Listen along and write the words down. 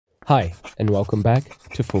Hi, and welcome back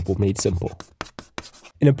to Football Made Simple.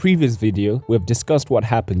 In a previous video, we have discussed what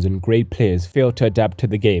happens when great players fail to adapt to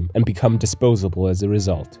the game and become disposable as a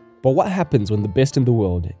result. But what happens when the best in the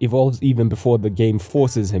world evolves even before the game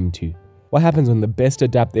forces him to? What happens when the best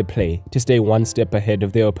adapt their play to stay one step ahead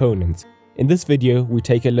of their opponents? In this video, we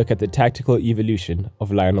take a look at the tactical evolution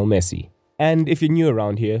of Lionel Messi. And if you're new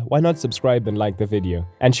around here, why not subscribe and like the video,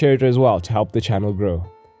 and share it as well to help the channel grow.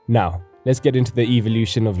 Now, let's get into the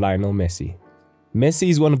evolution of Lionel Messi. Messi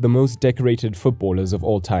is one of the most decorated footballers of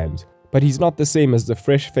all times, but he's not the same as the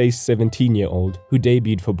fresh-faced 17-year-old who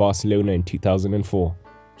debuted for Barcelona in 2004.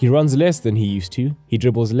 He runs less than he used to, he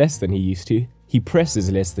dribbles less than he used to, he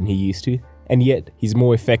presses less than he used to, and yet he's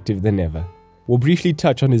more effective than ever. We'll briefly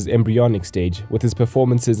touch on his embryonic stage with his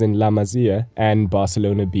performances in La Masia and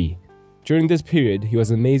Barcelona B. During this period, he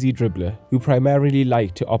was a mazy dribbler who primarily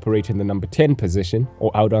liked to operate in the number 10 position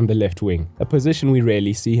or out on the left wing, a position we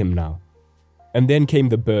rarely see him now. And then came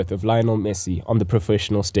the birth of Lionel Messi on the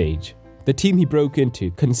professional stage. The team he broke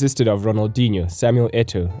into consisted of Ronaldinho, Samuel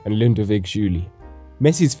Eto'o and Ludovic Giuli.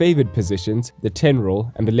 Messi's favoured positions, the 10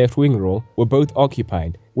 role and the left wing role, were both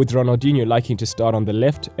occupied, with Ronaldinho liking to start on the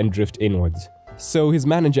left and drift inwards. So his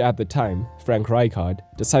manager at the time, Rijkaard,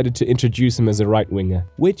 decided to introduce him as a right winger,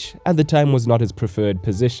 which at the time was not his preferred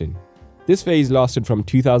position. This phase lasted from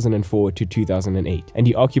 2004 to 2008, and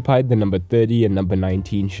he occupied the number 30 and number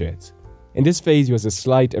 19 shirts. In this phase, he was a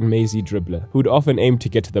slight and mazy dribbler who would often aim to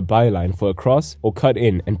get to the byline for a cross or cut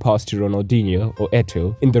in and pass to Ronaldinho or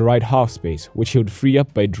Eto'o in the right half space, which he would free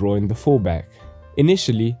up by drawing the fullback.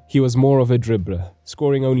 Initially, he was more of a dribbler,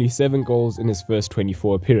 scoring only 7 goals in his first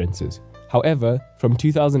 24 appearances. However, from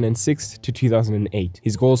 2006 to 2008,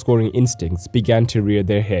 his goal-scoring instincts began to rear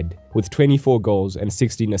their head, with 24 goals and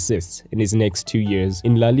 16 assists in his next 2 years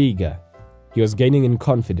in La Liga. He was gaining in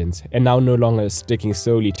confidence and now no longer sticking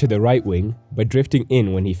solely to the right wing, but drifting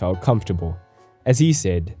in when he felt comfortable. As he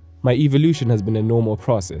said, "My evolution has been a normal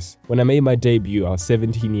process. When I made my debut, I was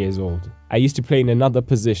 17 years old. I used to play in another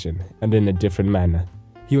position and in a different manner."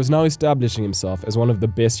 He was now establishing himself as one of the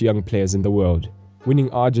best young players in the world,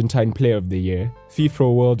 winning Argentine Player of the Year,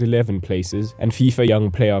 FIFA World 11 places, and FIFA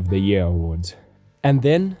Young Player of the Year awards. And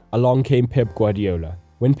then, along came Pep Guardiola.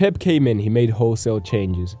 When Pep came in, he made wholesale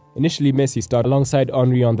changes. Initially, Messi started alongside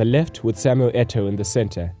Henri on the left with Samuel Eto'o in the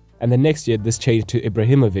center, and the next year this changed to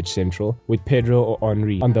Ibrahimovic central with Pedro or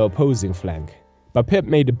Henri on the opposing flank. But Pep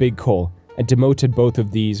made a big call and demoted both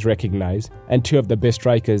of these recognized and 2 of the best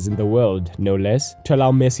strikers in the world, no less, to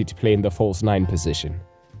allow Messi to play in the false 9 position.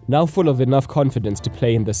 Now full of enough confidence to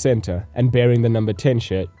play in the center and bearing the number 10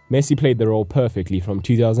 shirt, Messi played the role perfectly from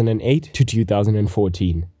 2008 to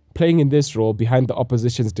 2014. Playing in this role behind the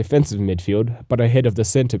opposition's defensive midfield, but ahead of the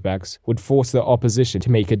centre-backs, would force the opposition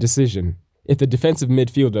to make a decision. If the defensive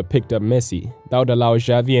midfielder picked up Messi, that would allow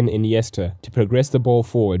Xavi and Iniesta to progress the ball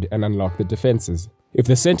forward and unlock the defenses. If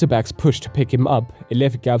the centre-backs pushed to pick him up, it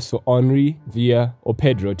left gaps for Henri, Villa or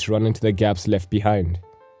Pedro to run into the gaps left behind.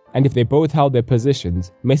 And if they both held their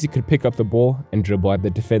positions, Messi could pick up the ball and dribble at the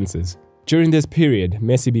defenses. During this period,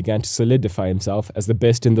 Messi began to solidify himself as the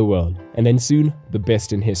best in the world, and then soon, the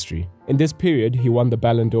best in history. In this period, he won the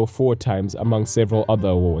Balon d'Or 4 times among several other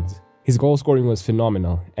awards. His goal scoring was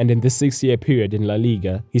phenomenal, and in this 6-year period in La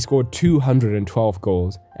Liga, he scored 212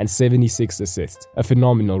 goals and 76 assists, a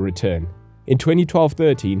phenomenal return. In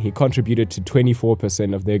 2012-13, he contributed to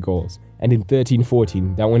 24% of their goals, and in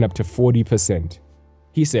 13-14, that went up to 40%.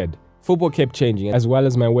 He said, "Football kept changing as well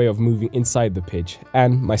as my way of moving inside the pitch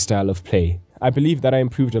and my style of play. I believe that I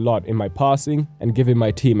improved a lot in my passing and giving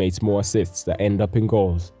my teammates more assists that end up in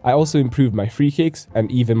goals. I also improved my free kicks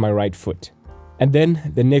and even my right foot." And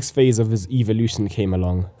then the next phase of his evolution came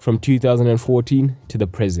along, from 2014 to the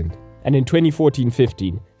present. And in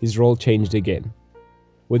 2014-15, his role changed again.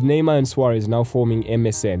 With Neymar and Suarez now forming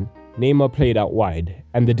MSN, Neymar played out wide,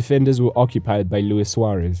 and the defenders were occupied by Luis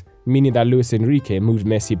Suarez, meaning that Luis Enrique moved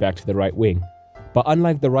Messi back to the right wing. But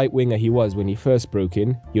unlike the right winger he was when he first broke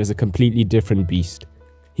in, he was a completely different beast.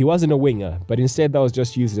 He wasn't a winger, but instead that was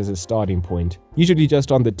just used as a starting point, usually just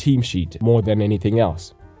on the team sheet more than anything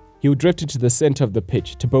else. He would drift into the center of the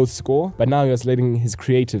pitch to both score, but now he was letting his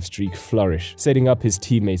creative streak flourish, setting up his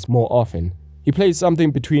teammates more often. He played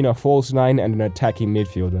something between a false 9 and an attacking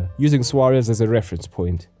midfielder, using Suarez as a reference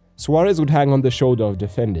point. Suarez would hang on the shoulder of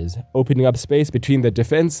defenders, opening up space between the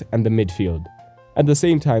defense and the midfield. At the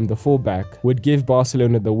same time, the fullback would give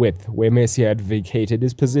Barcelona the width where Messi had vacated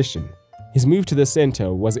his position. His move to the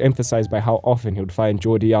center was emphasized by how often he would find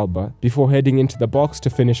Jordi Alba before heading into the box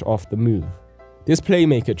to finish off the move. This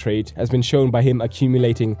playmaker trait has been shown by him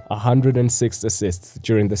accumulating 106 assists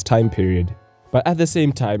during this time period. But at the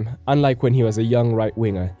same time, unlike when he was a young right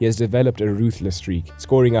winger, he has developed a ruthless streak,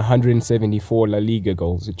 scoring 174 La Liga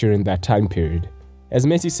goals during that time period. As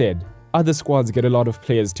Messi said, other squads get a lot of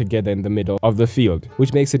players together in the middle of the field,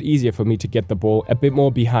 which makes it easier for me to get the ball a bit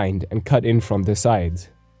more behind and cut in from the sides.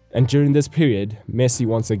 And during this period, Messi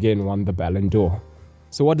once again won the Balon d'Or.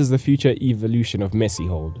 So what does the future evolution of Messi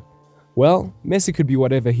hold? Well, Messi could be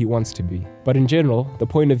whatever he wants to be, but in general, the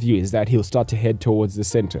point of view is that he'll start to head towards the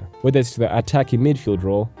center, whether it's to the attacking midfield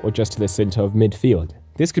role or just to the center of midfield.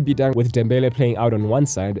 This could be done with Dembele playing out on one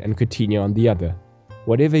side and Coutinho on the other.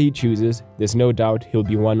 Whatever he chooses, there's no doubt he'll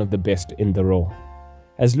be one of the best in the role.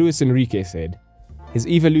 As Luis Enrique said, his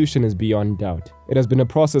evolution is beyond doubt. It has been a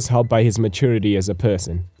process helped by his maturity as a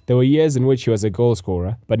person. There were years in which he was a goal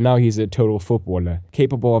scorer, but now he's a total footballer,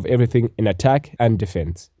 capable of everything in attack and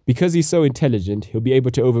defense. Because he's so intelligent, he'll be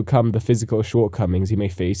able to overcome the physical shortcomings he may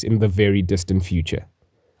face in the very distant future.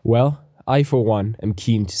 Well, I for one am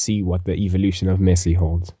keen to see what the evolution of Messi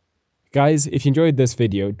holds. Guys, if you enjoyed this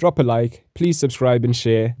video, drop a like, please subscribe and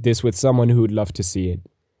share this with someone who would love to see it.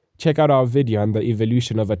 Check out our video on the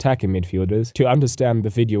evolution of attacking midfielders to understand the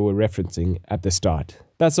video we're referencing at the start.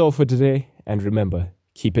 That's all for today, and remember,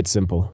 keep it simple.